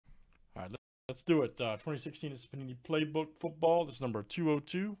All right, let's do it. 2016 is Panini Playbook Football. This is number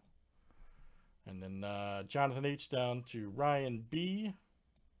 202. And then Jonathan H down to Ryan B.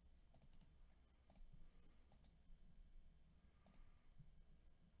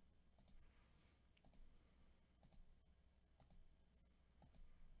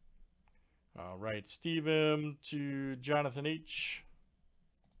 All right, Steve M to Jonathan H.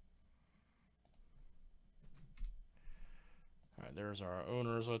 All right, there's our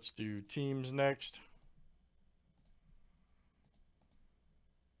owners. Let's do teams next.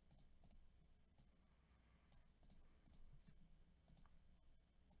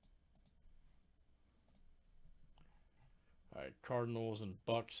 All right, Cardinals and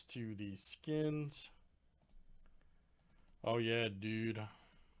Bucks to the Skins. Oh yeah, dude.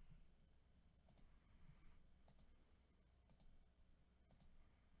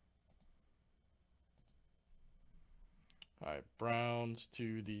 All right, Browns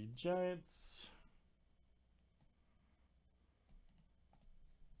to the Giants.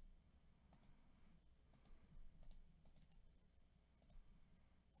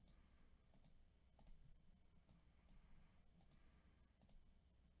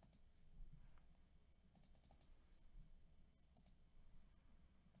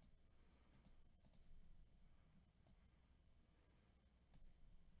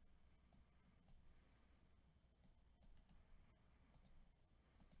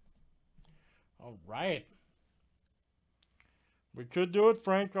 All right. We could do it,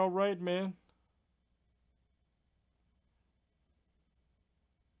 Frank. All right, man.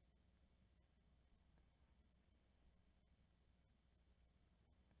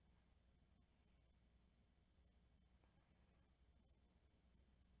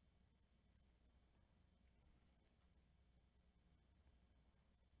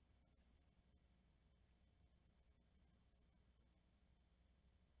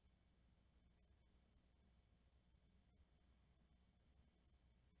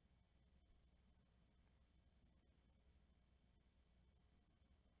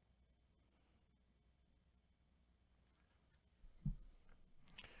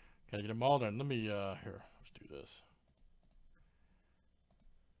 Gotta get them all done. Let me, here, let's do this.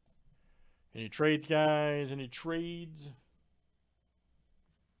 Any trades, guys? Any trades?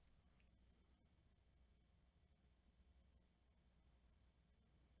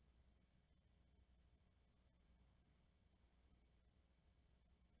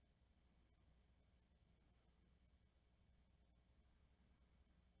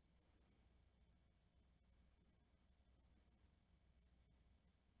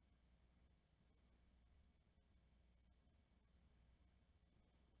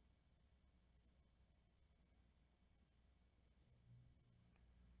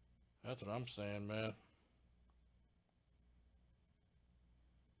 That's what I'm saying, man.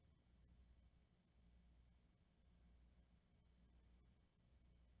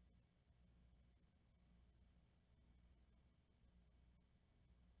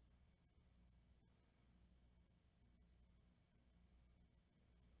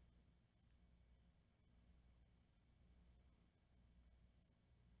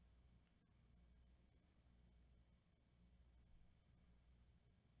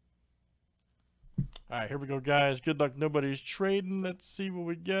 All right, here we go, guys. Good luck. Nobody's trading. Let's see what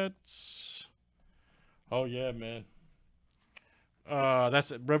we get. Oh yeah, man.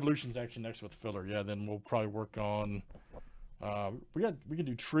 That's it. Revolution's actually next with filler. Yeah, then we'll probably work on. We can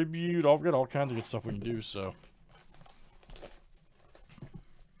do tribute. We got all kinds of good stuff we can do. So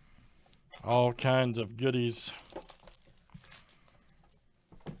all kinds of goodies.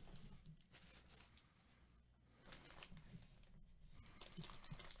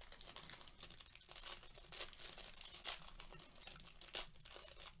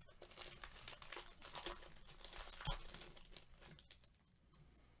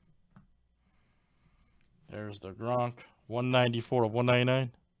 There's the Gronk, 194 of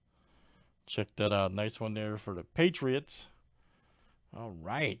 199. Check that out. Nice one there for the Patriots. All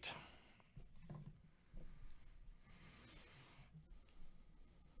right.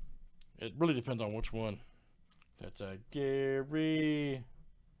 It really depends on which one. That's Gary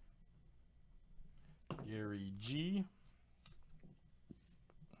G.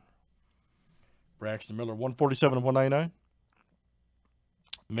 Braxton Miller, 147 of 199.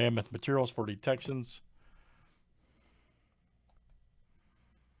 Mammoth Materials for the Texans.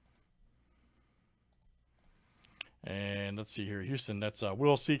 And let's see here. Houston, that's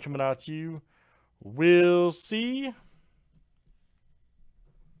Will C coming out to you. Will C.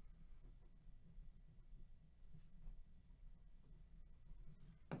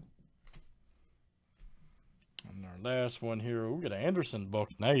 And our last one here. We got an Anderson book.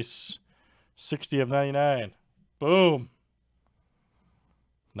 Nice. 60 of 99. Boom.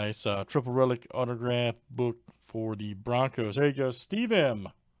 Nice triple relic autograph book for the Broncos. There you go, Steve M.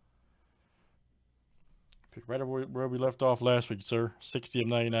 Pick right where we left off last week, sir. 60 of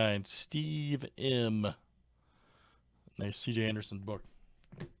 99. Steve M. Nice C.J. Anderson book.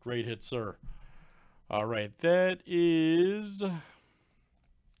 Great hit, sir. All right, that is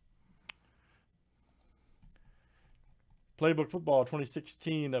Playbook Football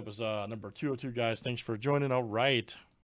 2016. That was number 202, guys. Thanks for joining. All right.